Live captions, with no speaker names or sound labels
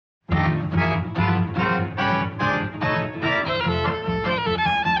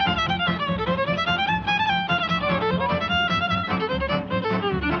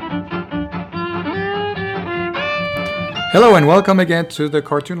Hello and welcome again to the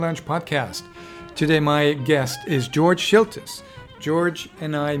Cartoon Lounge podcast. Today my guest is George Schiltes. George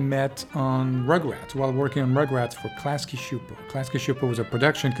and I met on Rugrats while working on Rugrats for Klasky Csupo. Klasky Csupo was a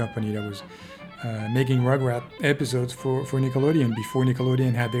production company that was making Rugrat episodes for Nickelodeon before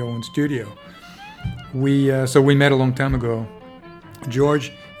Nickelodeon had their own studio. So we met a long time ago.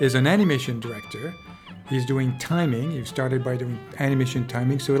 George is an animation director. He's doing timing. He started by doing animation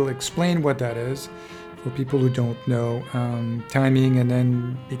timing, so it'll explain what that is for people who don't know timing, and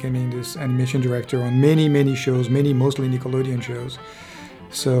then becoming this animation director on many shows, mostly Nickelodeon shows.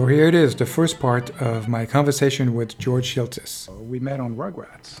 So here it is, the first part of my conversation with George Schiltes. We met on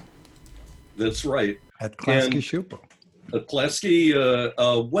Rugrats. That's right. At Klasky Csupo. At Klasky,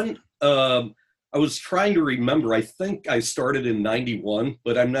 when I was trying to remember, I think I started in 91,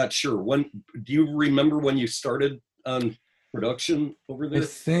 but I'm not sure. When do you remember when you started on production over there? I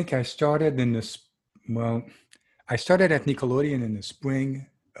think I started I started at Nickelodeon in the spring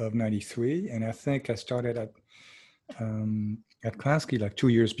of 93, and I think I started at Klasky like 2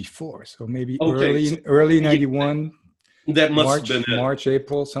 years before. So maybe early 91. That must have been March,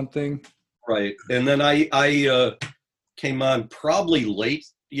 April, something. Right. And then I came on probably late,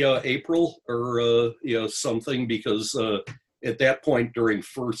 April or, something, because at that point during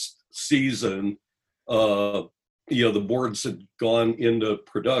first season, the boards had gone into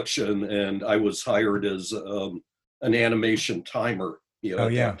production, and I was hired as an animation timer. Oh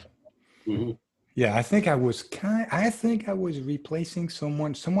yeah. Mm-hmm. Yeah, I think I was replacing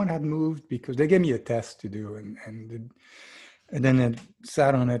someone. Someone had moved because they gave me a test to do, and then it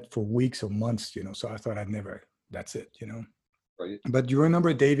sat on it for weeks or months, So I thought that's it, Right. But do you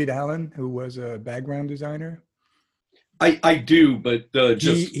remember David Allen, who was a background designer? I do, but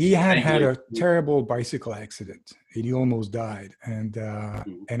he had a terrible bicycle accident, and he almost died, and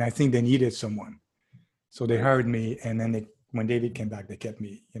I think they needed someone, so they hired me, and then when David came back, they kept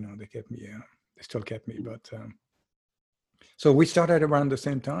me. They still kept me, but so we started around the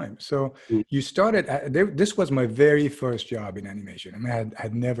same time. So you started. This was my very first job in animation. I mean, I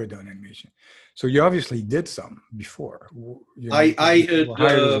had never done animation, so you obviously did some before. I had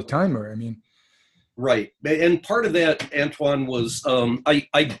hired as a timer. I mean. Right. And part of that, Antoine, was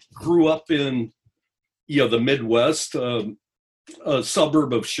I grew up in, the Midwest, a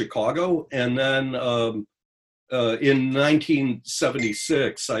suburb of Chicago. And then in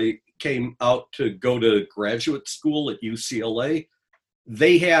 1976, I came out to go to graduate school at UCLA.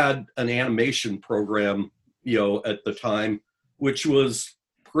 They had an animation program, at the time, which was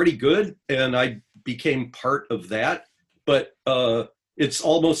pretty good. And I became part of that. But it's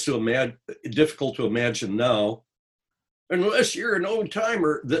almost difficult to imagine now, unless you're an old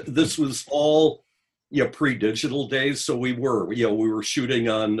timer. This was all, pre-digital days. So we were shooting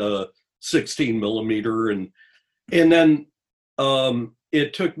on 16 millimeter, and then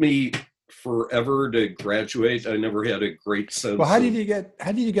it took me forever to graduate. I never had a great sense. Well, how did you get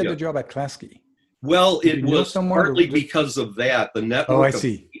the job at Klasky? Well, it was partly because of that. The network of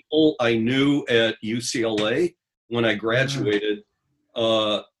people I knew at UCLA when I graduated.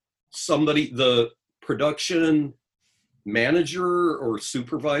 The production manager or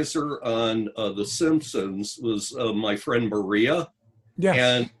supervisor on The Simpsons was my friend Maria.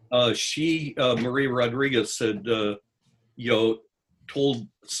 Yes. And she, Maria Rodriguez, had, told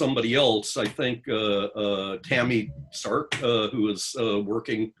somebody else, I think Tammy Sark, who was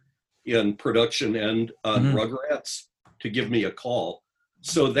working in production and on Rugrats, to give me a call.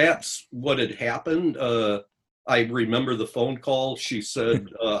 So that's what had happened. I remember the phone call. She said,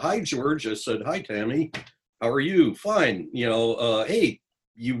 hi, George. I said, hi, Tammy. How are you? Fine. Hey,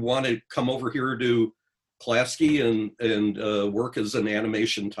 you want to come over here to Klasky and work as an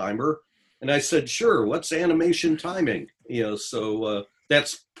animation timer? And I said, sure. What's animation timing? So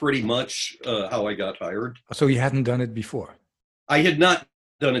that's pretty much how I got hired. So you hadn't done it before? I had not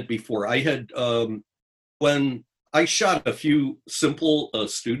done it before. I had, when I shot a few simple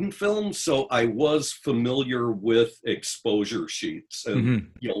student films, so I was familiar with exposure sheets and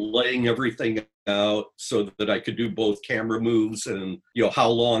laying everything out so that I could do both camera moves and how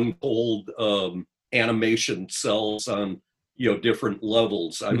long hold animation cells on different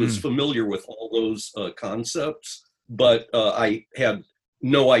levels. I was familiar with all those concepts, but I had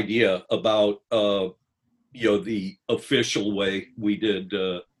no idea about the official way we did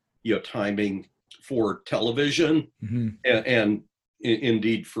timing for television and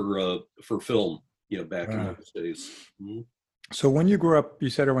indeed for film, back in those days. So when you grew up, you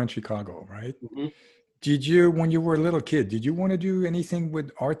said around Chicago, right? Mhm. Did you, when you were a little kid, did you want to do anything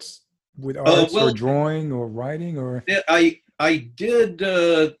with arts or Well, drawing or writing or? yeah, I did.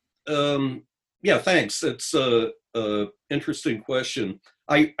 Yeah, thanks. It's a interesting question.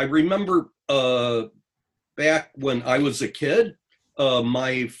 I remember back when I was a kid,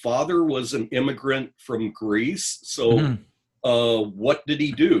 my father was an immigrant from Greece. So, Mhm. what did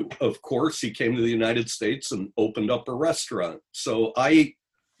he do? Of course, he came to the United States and opened up a restaurant. So I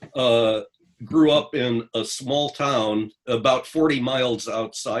uh, grew up in a small town about 40 miles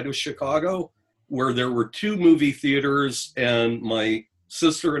outside of Chicago, where there were two movie theaters, and my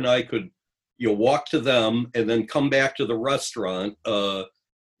sister and I could, walk to them and then come back to the restaurant.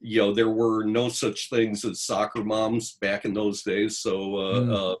 There were no such things as soccer moms back in those days, so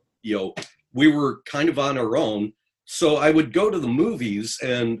Mm. we were kind of on our own. So I would go to the movies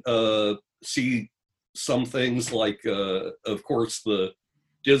and see some things like, of course, the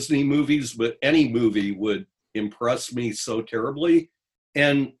Disney movies, but any movie would impress me so terribly.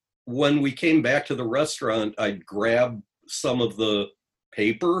 And when we came back to the restaurant, I'd grab some of the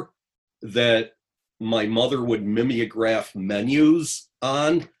paper that my mother would mimeograph menus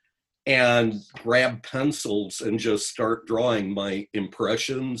on and grab pencils and just start drawing my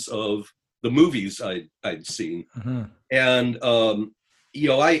impressions of the movies I'd seen. Mhm. And,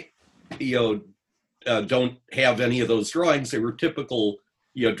 I, you know, don't have any of those drawings. They were typical,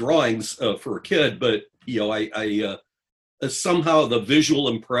 drawings for a kid, but somehow the visual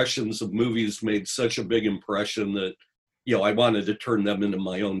impressions of movies made such a big impression that I wanted to turn them into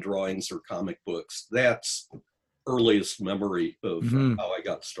my own drawings or comic books. That's earliest memory of Mhm. how I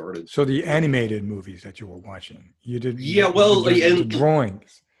got started. So the animated movies that you were watching, you did Yeah, well, the and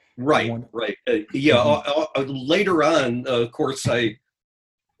drawings, the right, one. right. Mhm. Later on, of course, I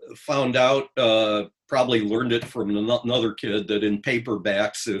found out, probably learned it from another kid, that in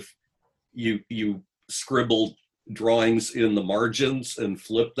paperbacks, if you scribbled drawings in the margins and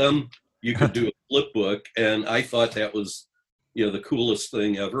flipped them, you could do a flip book. And I thought that was, the coolest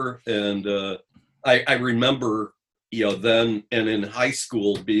thing ever. And I remember, then and in high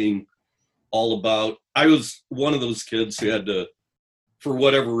school being all about. I was one of those kids who had to, for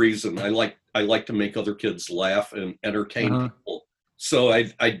whatever reason, I like to make other kids laugh and entertain Uh-huh. people. So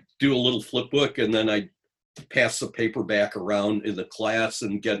I do a little flip book, and then I pass the paperback around in the class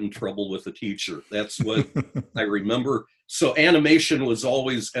and get in trouble with the teacher. That's what I remember. So animation was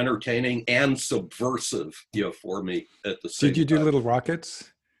always entertaining and subversive, for me at the Did same you do time. little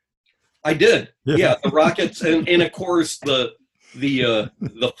rockets? I did, Yeah. yeah. The rockets, and of course the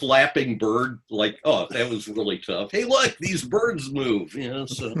flapping bird. Like, oh, that was really tough. Hey, look, these birds move.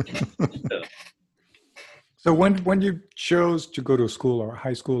 So yeah. So when you chose to go to a school or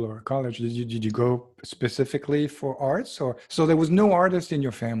high school or college, did you go specifically for arts, or so there was no artist in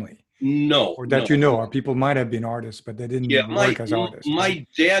your family, No, or no. that you know, or people might have been artists but they Yeah, didn't my work as artists, right? my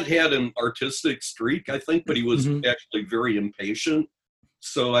dad had an artistic streak, I think, but he was Hmm. actually very impatient.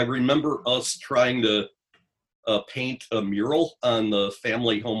 So I remember us trying to paint a mural on the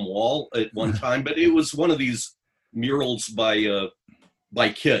family home wall at one time, but it was one of these murals by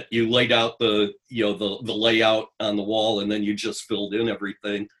Kit. You laid out the layout on the wall, and then you just filled in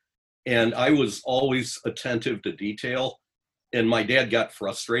everything. And I was always attentive to detail, and my dad got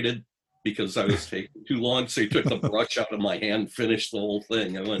frustrated because I was taking too long, so he took the brush out of my hand, finished the whole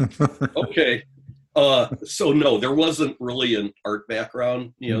thing. I went, okay. So no, there wasn't really an art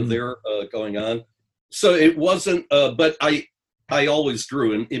background, Hmm. there going on. So it wasn't, but I always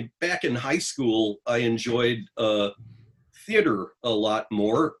drew. And back in high school, I enjoyed theater a lot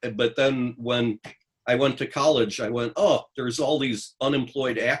more. But then when I went to college, I went, oh, there's all these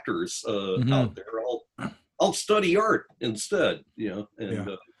unemployed actors out Hmm. there. I'll study art instead, Yeah.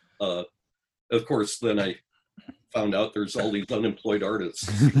 and uh, of course, then I found out there's all these unemployed artists.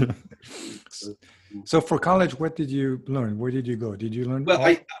 So for college, what did you learn? Where did you go? Did you learn Well,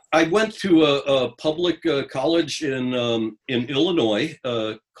 all? I went to a public college in Illinois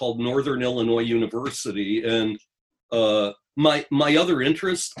called Northern Illinois University, and my other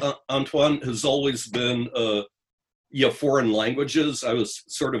interest, Antoine, has always been foreign languages. I was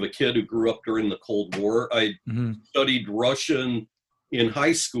sort of a kid who grew up during the Cold War. I Hmm. studied Russian in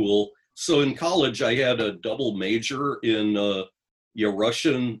high school, so in college I had a double major in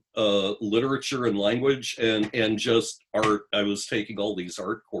Russian literature and language, and just art. I was taking all these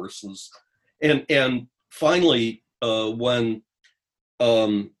art courses, and finally, when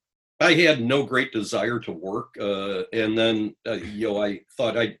um, I had no great desire to work, and then I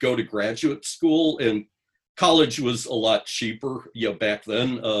thought I'd go to graduate school, and college was a lot cheaper, back then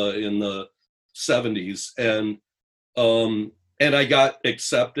in the '70s, and um, and I got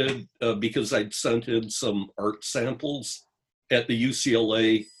accepted because I'd sent in some art samples at the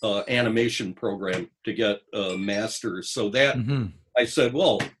UCLA animation program to get a master's. So that I said,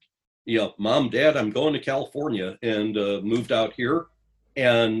 well, Mom, Dad, I'm going to California, and moved out here.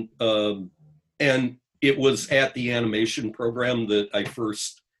 And it was at the animation program that I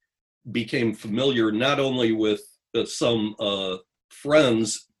first became familiar, not only with some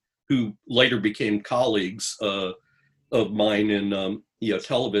friends who later became colleagues of mine in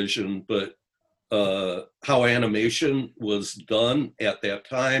television, but how animation was done at that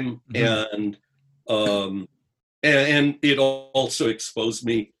time, and it also exposed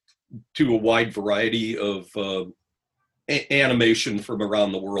me to a wide variety of animation from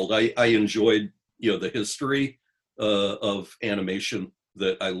around the world. I enjoyed the history of animation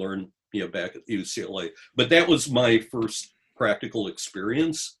that I learned back at UCLA, but that was my first practical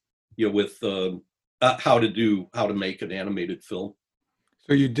experience with how to make an animated film.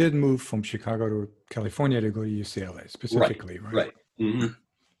 So you did move from Chicago to California to go to UCLA specifically, right? Right. Mm-hmm.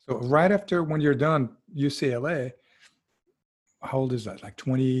 So right after, when you're done UCLA, how old is that? Like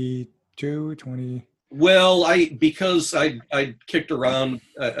 22, 20? Well, because I kicked around.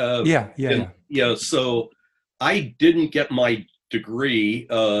 So I didn't get my degree.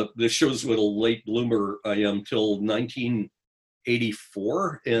 This shows what a late bloomer I am, till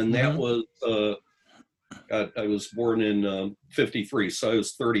 1984, and that was I was born in 53, so I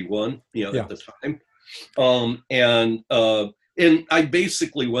was 31, at the time. And I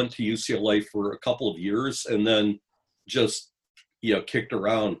basically went to UCLA for a couple of years, and then just kicked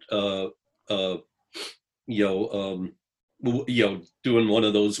around. Doing one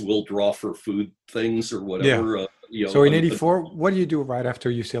of those we'll draw for food things or whatever. So in 84, what do you do right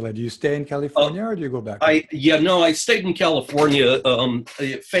after UCLA? Do you stay in California or do you go back? I stayed in California.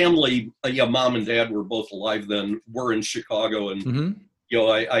 Family, Mom and Dad were both alive then. We're in Chicago, and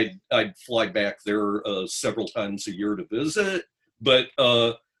I'd fly back there several times a year to visit. But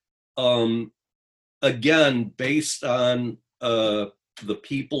again, based on the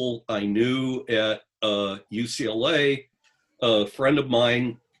people I knew at UCLA, a friend of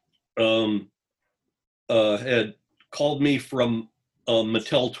mine had called me from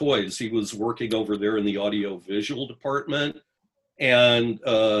Mattel Toys. He was working over there in the audio visual department, and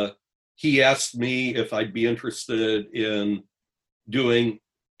he asked me if I'd be interested in doing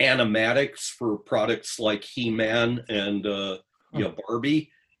animatics for products like He-Man and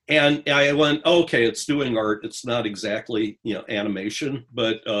Barbie. And I went, okay, it's doing art. It's not exactly animation,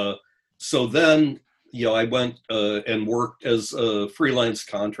 but so then I went and worked as a freelance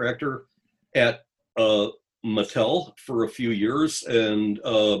contractor at Mattel for a few years, and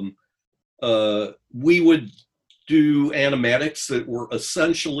we would do animatics that were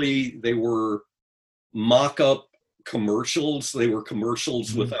essentially, they were mock-up commercials. They were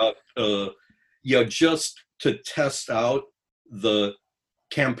commercials without just to test out the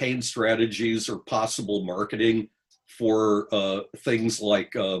campaign strategies or possible marketing for things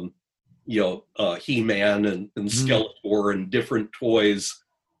like He-Man and Skeletor and different toys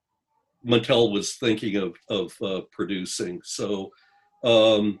Mattel was thinking of producing. So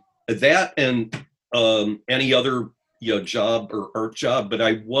that and any other job or art job, but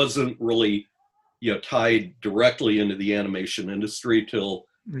I wasn't really tied directly into the animation industry till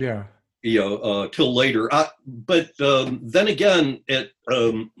later. But then again, at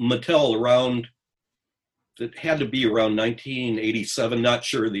Mattel, around, it had to be around 1987, not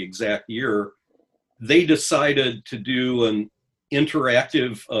sure the exact year, they decided to do an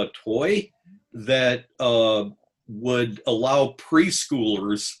interactive toy that would allow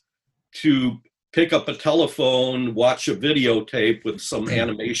preschoolers to pick up a telephone, watch a videotape with some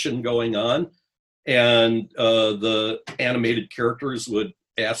animation going on, and the animated characters would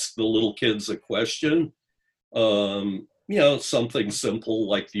ask the little kids a question. Something simple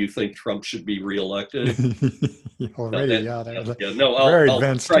like, do you think Trump should be reelected? Already, I'll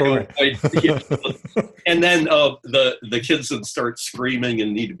advanced try story. And then the kids would start screaming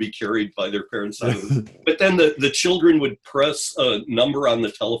and need to be carried by their parents. But then the children would press a number on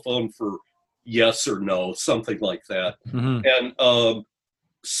the telephone for yes or no, something like that. And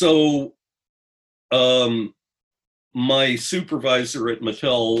so my supervisor at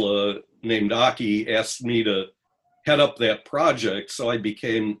Mattel, named Aki, asked me to head up that project. So I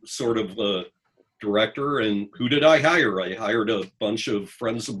became sort of the director. And who did I hire? I hired a bunch of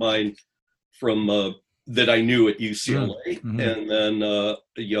friends of mine from that I knew at UCLA, and then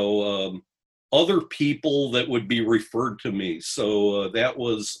other people that would be referred to me. So that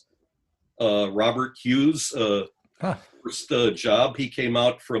was Robert Hughes' first job. He came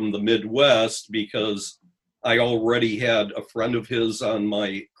out from the Midwest because I already had a friend of his on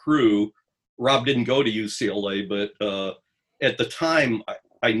my crew. Rob didn't go to UCLA, but at the time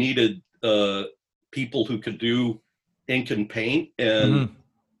I needed people who could do ink and paint, and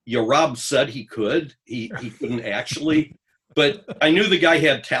Rob said he could. He couldn't actually, but I knew the guy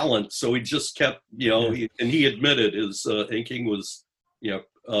had talent, so he just kept, and he admitted his inking was,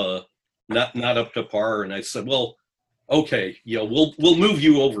 not up to par. And I said, well, okay, we'll move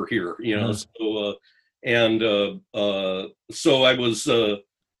you over here, So so I was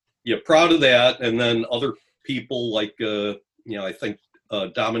proud of that. And then other people like I think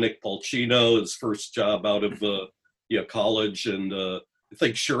Dominic Polcino, his first job out of college, and I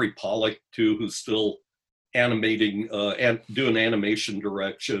think Sherry Pollock too, who's still animating and doing animation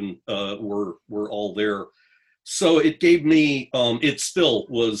direction, were all there. So it gave me, it still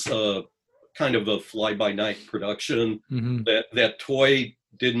was kind of a fly-by-night production. That toy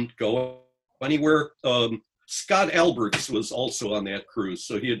didn't go anywhere. Scott Alberts was also on that crew,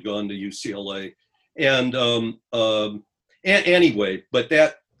 so he had gone to UCLA. And anyway, but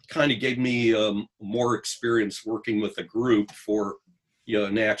that kind of gave me more experience working with a group for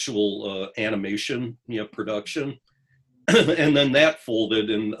an actual animation production. And then that folded,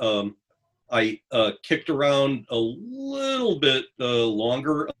 and I kicked around a little bit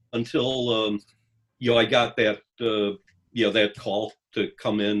longer until I got that that call to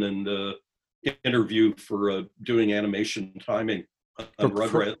come in and interview for doing animation timing on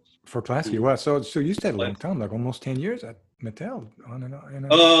Rugrats. For Klasky. Well, so you stayed a long time, like almost 10 years at Mattel, on and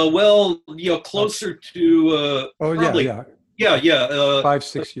on. Well, closer to probably, yeah,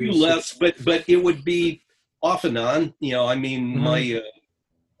 5-6 years less, but it would be off and on. I mean, my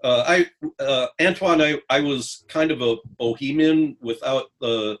Antoine, I was kind of a bohemian without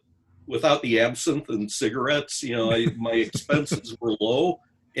the absinthe and cigarettes. My expenses were low,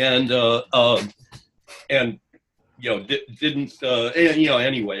 and didn't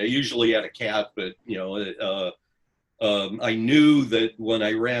anyway, I usually had a cat, but I knew that when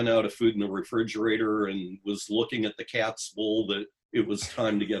I ran out of food in the refrigerator and was looking at the cat's bowl, that it was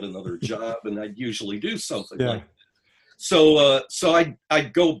time to get another job, and I'd usually do something like that. So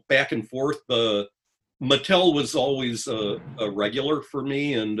I'd go back and forth. Mattel was always a regular for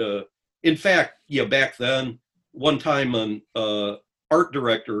me, and in fact, back then, one time an art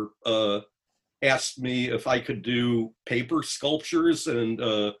director asked me if I could do paper sculptures and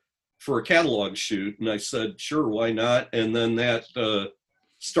for a catalog shoot, and I said, sure, why not? And then that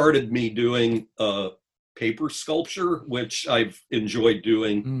started me doing paper sculpture, which I've enjoyed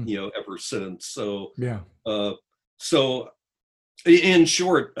doing, ever since. So so in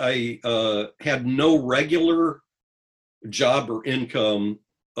short, I had no regular job or income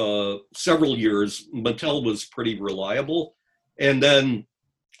several years. Mattel was pretty reliable, and then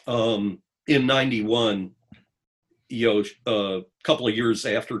in '91. A couple of years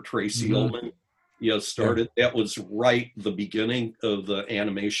after Tracy Ullman, started. That was right the beginning of the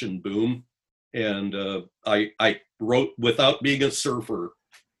animation boom, and I wrote, without being a surfer,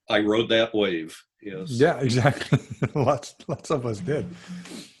 I rode that wave. Yes. Yeah, exactly. lots of us did.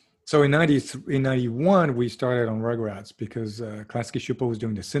 So in '91, we started on Rugrats because Klasky Csupo was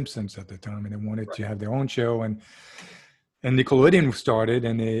doing The Simpsons at the time, and they wanted to have their own show, and Nickelodeon started,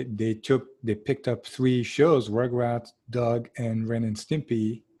 and they picked up 3 shows: Rugrats, Doug, and Ren and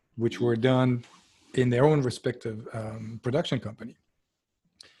Stimpy, which were done in their own respective production company,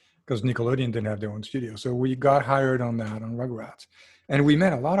 because Nickelodeon didn't have their own studio. So we got hired on Rugrats, and we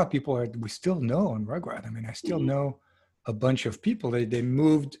met a lot of people that we still know on Rugrats. I mean, I still know a bunch of people. They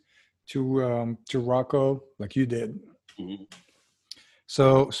moved to Rocco, like you did.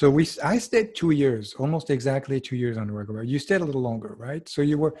 So I stayed 2 years, almost exactly 2 years on Rugrats. You stayed a little longer, right? So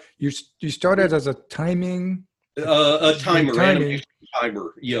you started as a timing, animation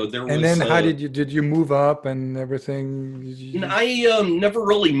timer. There was. And then how did you move up and everything? I never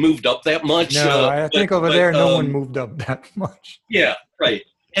really moved up that much. No, I think over there no one moved up that much. Yeah, right.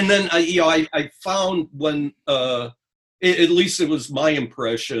 And then I found when at least it was my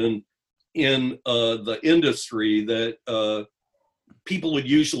impression in the industry that people would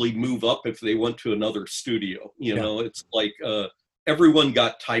usually move up if they went to another studio. It's like everyone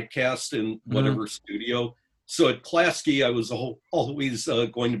got typecast in whatever studio. So at Klasky, I was always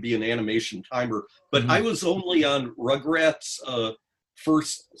going to be an animation timer, but I was only on Rugrats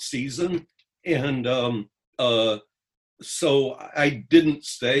first season, and so I didn't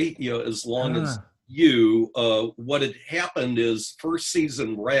stay as long as you. What had happened is first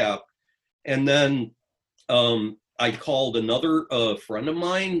season wrapped, and then I called another friend of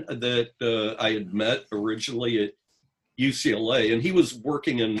mine that I had met originally at UCLA, and he was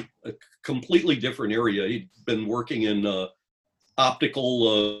working in a completely different area. He'd been working in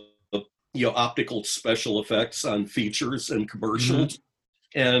optical, optical special effects on features and commercials.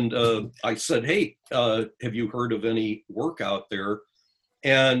 And I said, "Hey, have you heard of any work out there?"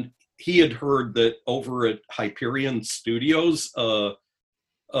 And he had heard that over at Hyperion Studios, a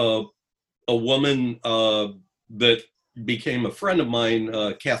woman that became a friend of mine,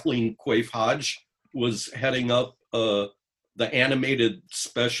 Kathleen Quaife Hodge, was heading up the animated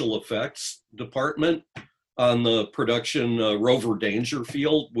special effects department on the production Rover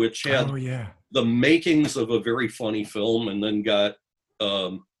Dangerfield, which had the makings of a very funny film, and then got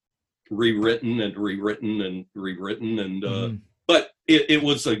rewritten. And but it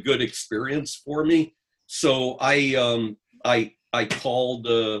was a good experience for me. So I called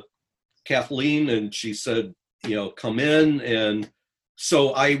Kathleen, and she said, come in. And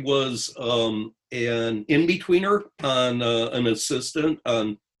so I was an in-betweener on an assistant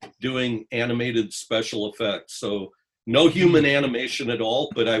on doing animated special effects. So no human animation at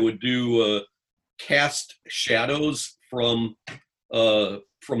all, but I would do cast shadows from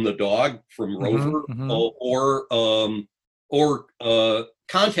the dog, from Rover, or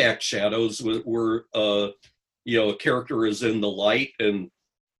contact shadows where a character is in the light, and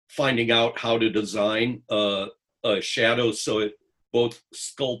finding out how to design shadows so it both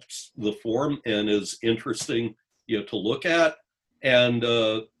sculpts the form and is interesting to look at. And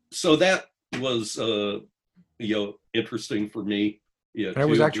so that was interesting for me. That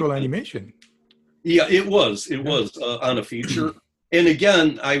was actual animation. Yeah, it was on a feature. And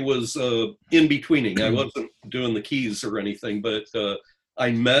again, I was in-betweening. I wasn't doing the keys or anything, but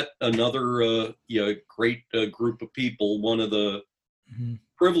I met another great group of people. One of the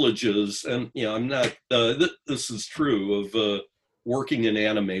privileges, and I'm not, this is true, of working in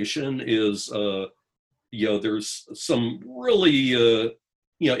animation is, there's some really,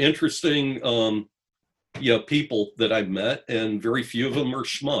 interesting, people that I've met, and very few of them are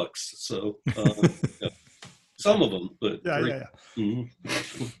schmucks. So, some of them, but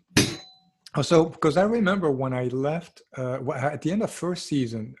So, because I remember when I left at the end of first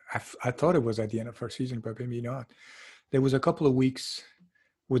season, I thought it was at the end of first season, but maybe not. There was a couple of weeks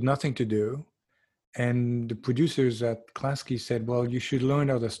with nothing to do, and the producers at Klasky said, "Well, you should learn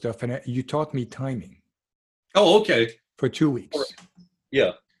other stuff," and you taught me timing. Oh, okay. For 2 weeks.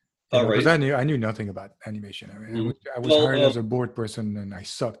 Yeah. All right. Because I knew nothing about animation. I mean, I was hired as a board person, and I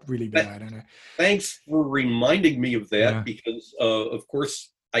sucked really bad. Thanks for reminding me of that, because of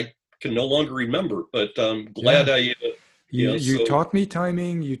course I can no longer remember. But I'm glad you taught me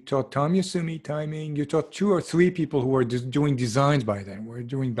timing. You taught Tom Yasumi timing. You taught 2 or 3 people who were doing designs by then. We're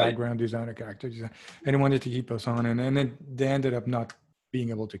doing background design or character design, and they wanted to keep us on. And then they ended up not being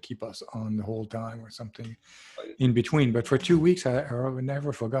able to keep us on the whole time, or something in between. But for 2 weeks, I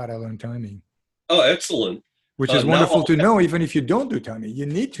never forgot I learned timing. Oh, excellent. Which is wonderful to know, even if you don't do timing. You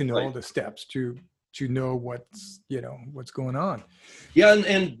need to know all the steps to know what's going on. Yeah,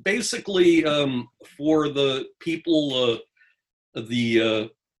 and basically for the people, the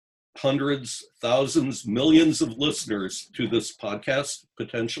hundreds, thousands, millions of listeners to this podcast,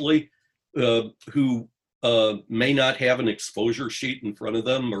 potentially, who may not have an exposure sheet in front of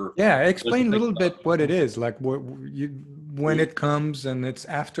them, or explain a little bit what it is, like when it comes, and it's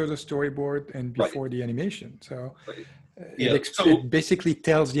after the storyboard and before the animation. So it basically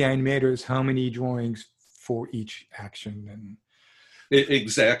tells the animators how many drawings for each action. And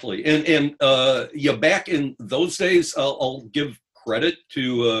exactly. And back in those days, I'll give credit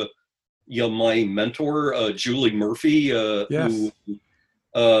to my mentor, Julie Murphy, who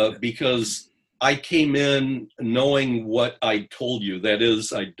because I came in knowing what I told you. That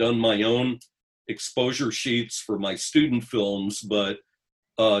is, I'd done my own exposure sheets for my student films, but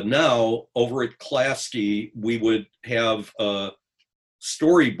now over at Klasky, we would have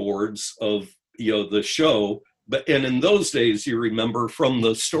storyboards of the show. And in those days, you remember, from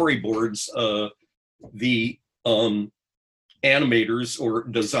the storyboards, the animators or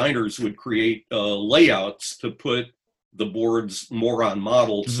designers would create layouts to put the boards more on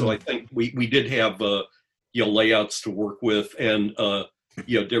models. So I think we did have layouts to work with, and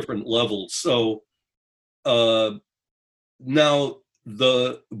different levels. So now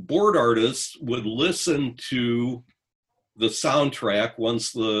the board artists would listen to the soundtrack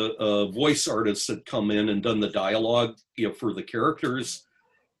once the voice artists had come in and done the dialogue for the characters,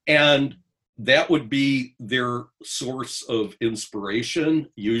 and that would be their source of inspiration,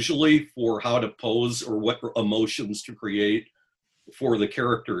 usually, for how to pose or what emotions to create for the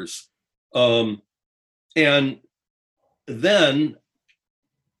characters. And then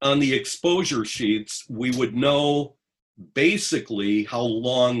on the exposure sheets, we would know basically how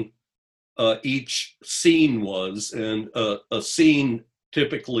long each scene was, and a scene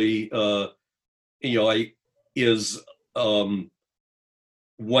typically, is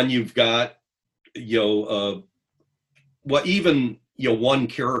when you've got, even one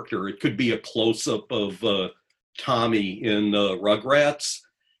character. It could be a close up of Tommy in Rugrats,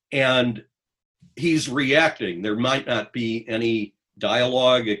 and he's reacting. There might not be any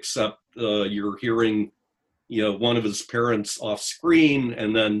dialogue except you're hearing one of his parents off screen,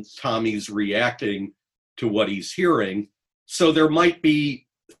 and then Tommy's reacting to what he's hearing. So there might be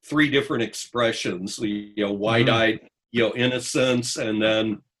three different expressions, wide-eyed, innocence, and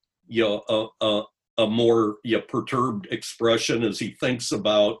then, a more perturbed expression as he thinks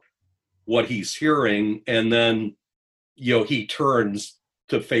about what he's hearing. And then, he turns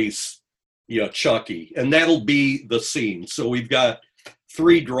to face, Chucky, and that'll be the scene. So we've got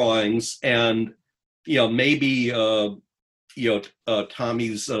three drawings, and maybe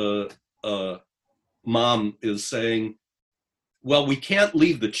Tommy's mom is saying, well, we can't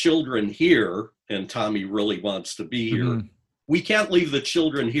leave the children here, and Tommy really wants to be here. Mm-hmm. We can't leave the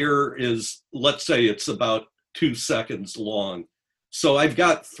children here is, let's say it's about 2 seconds long. So I've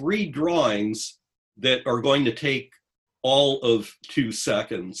got three drawings that are going to take all of 2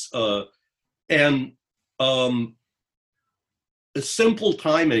 seconds. And a simple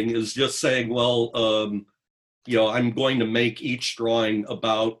timing is just saying, well, I'm going to make each drawing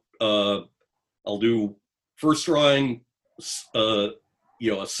about, I'll do first drawing, a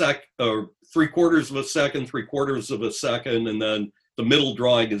sec, or 3/4 of a second, 3/4 of a second, and then the middle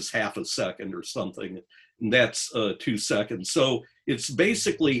drawing is half a second or something, and that's 2 seconds. So it's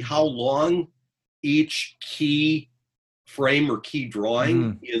basically how long each key frame or key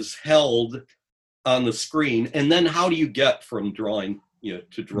drawing is held on the screen, and then how do you get from drawing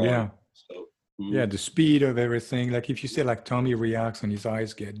to drawing? Yeah. So, yeah, the speed of everything. Like if you say like Tommy reacts and his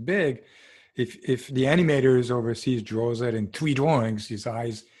eyes get big, if the animators overseas draws it in 3 drawings, his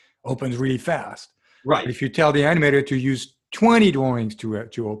eyes opens really fast. Right. But if you tell the animator to use 20 drawings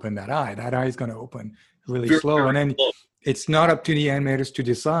to open that eye is going to open really slow. Very and then slow. It's not up to the animators to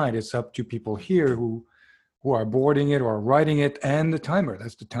decide. It's up to people here who are boarding it or writing it, and the timer.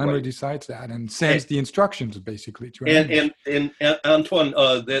 That's the timer decides that and sends the instructions basically to animators. And Antoine,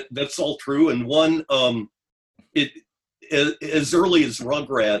 that's all true. And one, as early as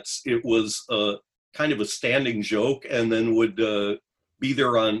Rugrats, it was kind of a standing joke, and then would be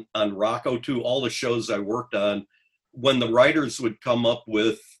there on Rocco too. All the shows I worked on, when the writers would come up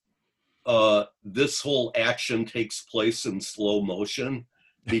with this whole action takes place in slow motion,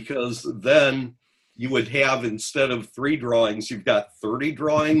 because then you would have, instead of 3 drawings, you've got 30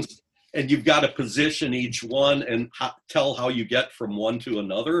 drawings, and you've got to position each one and tell how you get from one to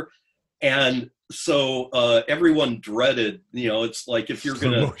another. And so everyone dreaded, it's like if you're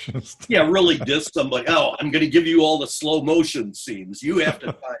going to really diss somebody, I'm going to give you all the slow motion scenes. You have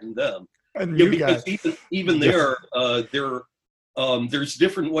to find them. Because even there, there's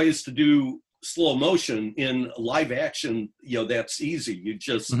different ways to do slow motion. In live action, that's easy. You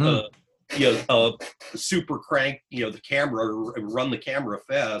just super crank, the camera, or run the camera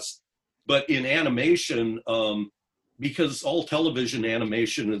fast. But in animation, because all television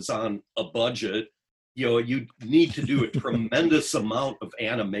animation is on a budget, you need to do a tremendous amount of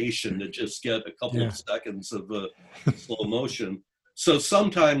animation to just get a couple of seconds of slow motion. So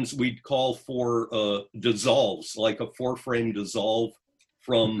sometimes we'd call for dissolves, like a 4-frame dissolve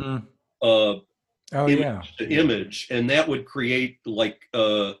from image to image, and that would create like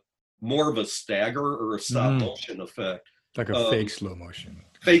more of a stagger or a stop motion effect. Like a fake slow motion.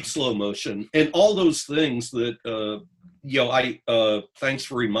 Fake slow motion. And all those things that, thanks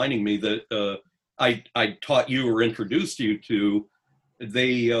for reminding me that I taught you or introduced you to,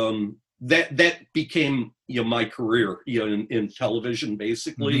 that became, my career, in television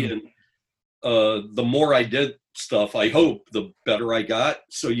basically. And the more I did stuff, I hope, the better I got.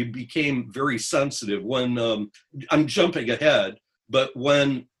 So you became very sensitive when, I'm jumping ahead, but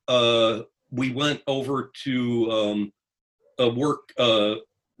when we went over to work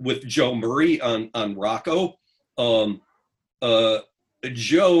with Joe Murray on Rocco,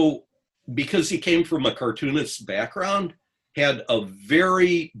 Joe, because he came from a cartoonist background, had a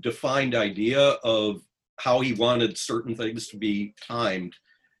very defined idea of how he wanted certain things to be timed.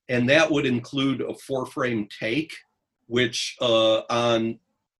 And that would include a 4-frame take, which on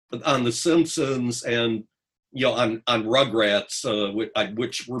The Simpsons and on Rugrats,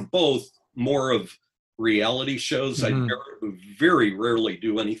 which were both more of reality shows. I very rarely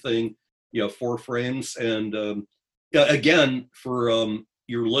do anything 4 frames. And again, for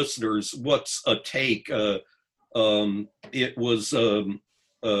your listeners, what's a take? It was the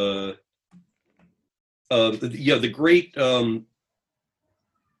great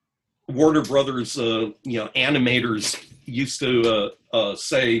Warner Brothers animators used to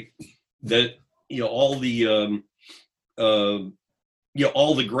say that all the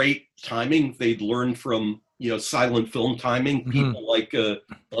all the great timing they'd learned from silent film timing, people like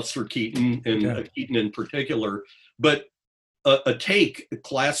Buster Keaton and Keaton in particular. But a take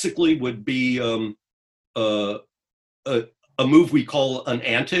classically would be a move we call an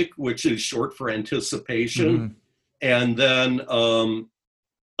antic, which is short for anticipation, and then an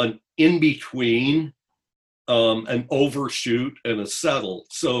in between, an overshoot, and a settle.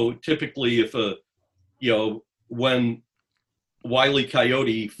 So typically, if when Wile E.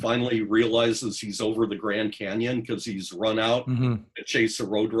 Coyote finally realizes he's over the Grand Canyon because he's run out to chase a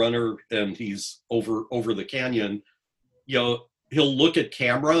roadrunner and he's over the canyon, he'll look at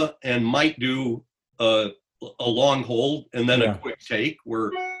camera and might do a long hold and then a quick take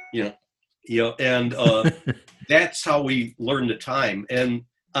where and that's how we learn the time. And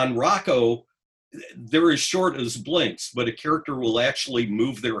on Rocco, they're as short as blinks, but a character will actually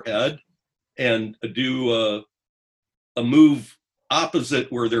move their head and do a move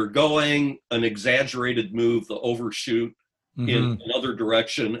opposite where they're going, an exaggerated move, the overshoot in another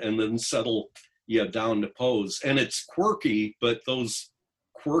direction, and then settle down to pose. And it's quirky, but those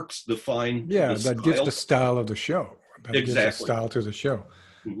quirks define that gives the style of the show. That gives the style to the show.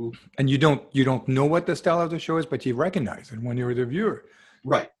 And you don't know what the style of the show is, but you recognize it when you're the viewer.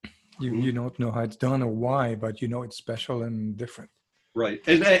 Right. You don't know how it's done or why, but it's special and different. Right.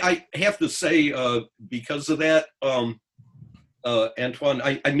 And I have to say, because of that, Antoine,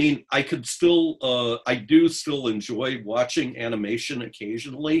 I mean, I do still enjoy watching animation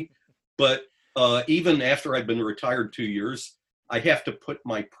occasionally, but even after I've been retired 2 years, I have to put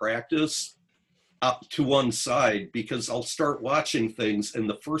my practice up to one side because I'll start watching things and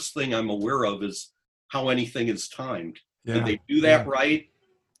the first thing I'm aware of is how anything is timed. Did they do that right?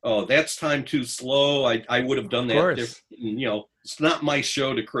 Oh, that's timed too slow. I would have done that different. It's not my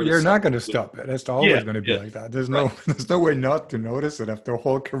show to criticize. You're not going to stop it. It's always going to be like that. There's no way not to notice it after a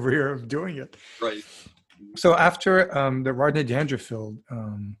whole career of doing it. Right. So after the Rodney Dangerfield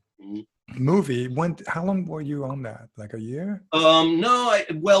movie, how long were you on that? Like a year? No,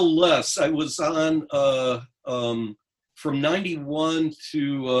 less. I was on from 91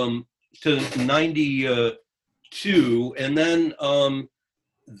 to 92, and then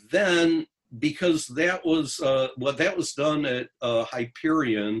because that was done at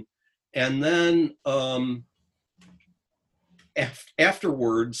Hyperion, and then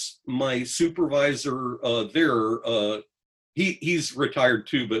afterwards, my supervisor there, he's retired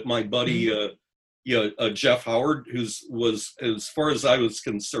too, but my buddy, Jeff Howard, was, as far as I was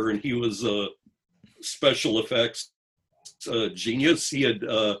concerned, he was a special effects genius. He had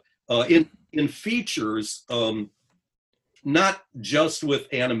in features, not just with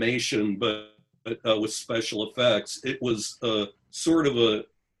animation, but with special effects. It was sort of a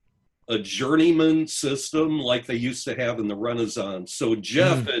journeyman system like they used to have in the Renaissance. So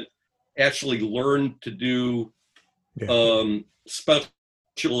Jeff had actually learned to do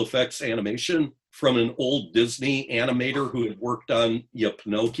special effects animation from an old Disney animator who had worked on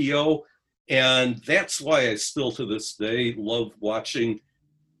Pinocchio. And that's why I still to this day love watching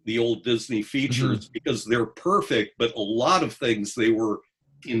the old Disney features because they're perfect, but a lot of things they were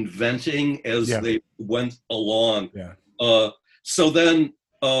inventing as they went along. So then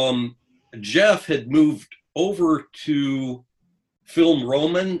Jeff had moved over to Film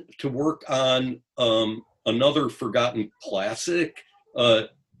Roman to work on another forgotten classic,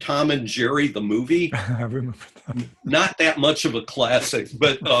 Tom and Jerry, the movie. I remember that. Not that much of a classic,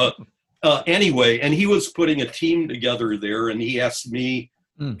 but anyway, and he was putting a team together there, and he asked me,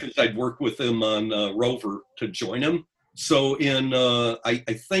 because I'd worked with him on Rover, to join him. So I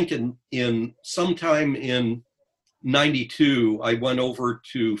think in sometime in 92, I went over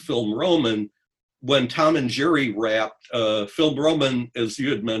to Film Roman. When Tom and Jerry wrapped, Film Roman, as you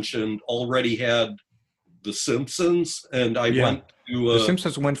had mentioned, already had The Simpsons, and I went to... The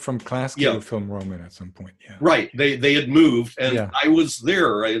Simpsons went from Klasky to Film Roman at some point, Right, they had moved, and I was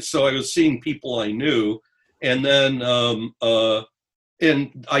there, so I was seeing people I knew, and then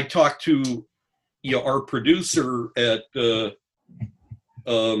and I talked to our producer at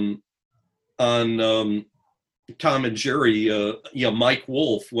on Tom and Jerry, Mike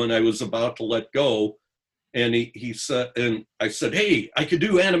Wolf, when I was about to let go, and he said, and I said, hey, I could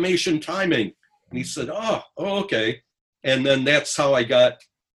do animation timing, and he said, oh, okay, and then that's how I got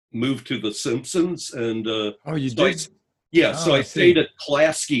moved to The Simpsons, and you did. Yeah, so Oh, I I see. stayed at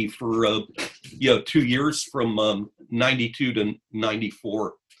Klasky for 2 years from 92 to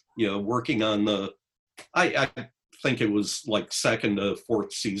 94. Working on I think it was like second to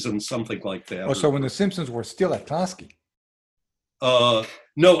fourth season, something like that. Oh, so when the Simpsons were still at Klasky.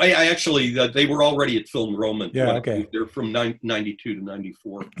 No, I actually they were already at Film Roman. Yeah, okay. They're from 92 to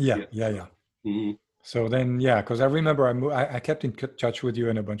 94. Yeah. Mhm. So then, yeah, because I remember I kept in touch with you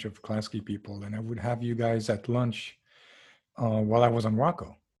and a bunch of Klasky people, and I would have you guys at lunch while I was on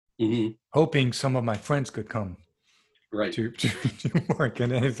Rocco, Mhm. hoping some of my friends could come Right. to work,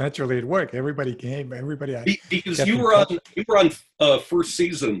 and then eventually it worked. Everybody came. Everybody. Because kept you in were touch. on first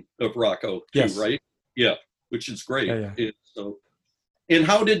season of Rocco too, Yes. right? Yeah, which is great. Yeah. So, and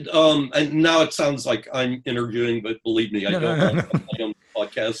how did and now it sounds like I'm interviewing, but believe me, I don't want to play on the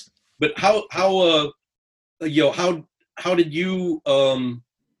podcast. But how did you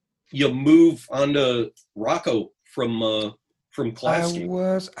move onto Rocco from Klasky? I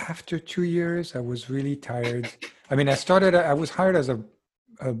was, after 2 years, I was really tired. I mean, I was hired as a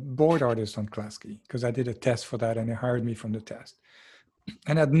board artist on Klasky because I did a test for that and they hired me from the test.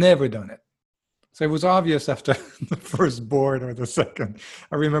 And I'd never done it. So it was obvious after the first board or the second.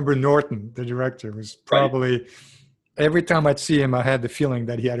 I remember Norton, the director, was probably, every time I'd see him, I had the feeling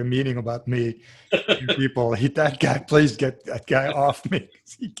that he had a meeting about me. People, that guy, please get that guy off me.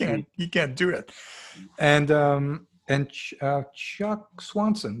 He can't do it. And Chuck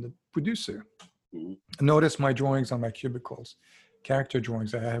Swanson, the producer, noticed my drawings on my cubicles, character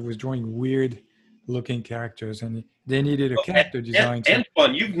drawings. I was drawing weird looking characters, and they needed a character design.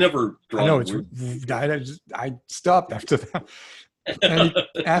 Antoine, you've never drawn. I know, I stopped after that. And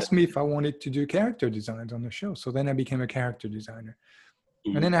he asked me if I wanted to do character designs on the show. So then I became a character designer.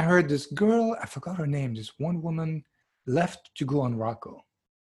 Mm-hmm. And then I heard this girl, I forgot her name, this one woman left to go on Rocco.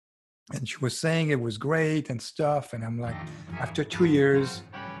 And she was saying it was great and stuff. And I'm like, after 2 years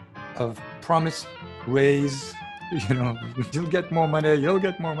of promised raise, you'll get more money, you'll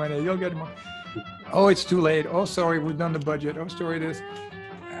get more. Oh, it's too late. Oh, sorry, we've done the budget. Oh, sorry, this.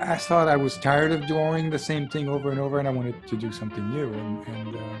 I thought I was tired of drawing the same thing over and over, and I wanted to do something new. And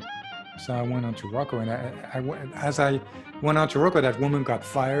so I went on to Rocco. And as I went on to Rocco, that woman got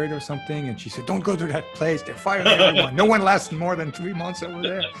fired or something. And she said, don't go to that place. They're firing everyone. No one lasts more than 3 months over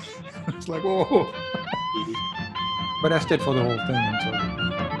there. It's like, whoa. But I stayed for the whole thing until...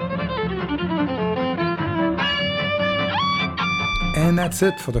 And that's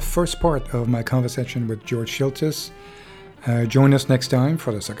it for the first part of my conversation with George Shiltis. Join us next time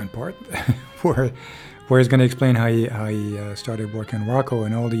for the second part, where he's going to explain how he started working on Rocco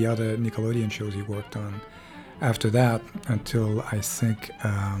and all the other Nickelodeon shows he worked on after that, until I think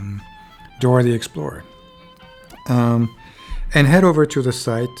Dora the Explorer. And head over to the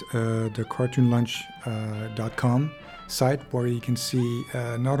site, the cartoonlunch.com site, where you can see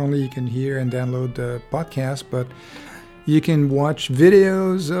not only you can hear and download the podcast, but you can watch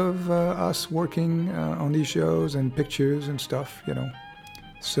videos of us working on these shows and pictures and stuff,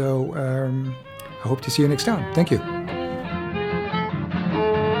 So I hope to see you next time. Thank you.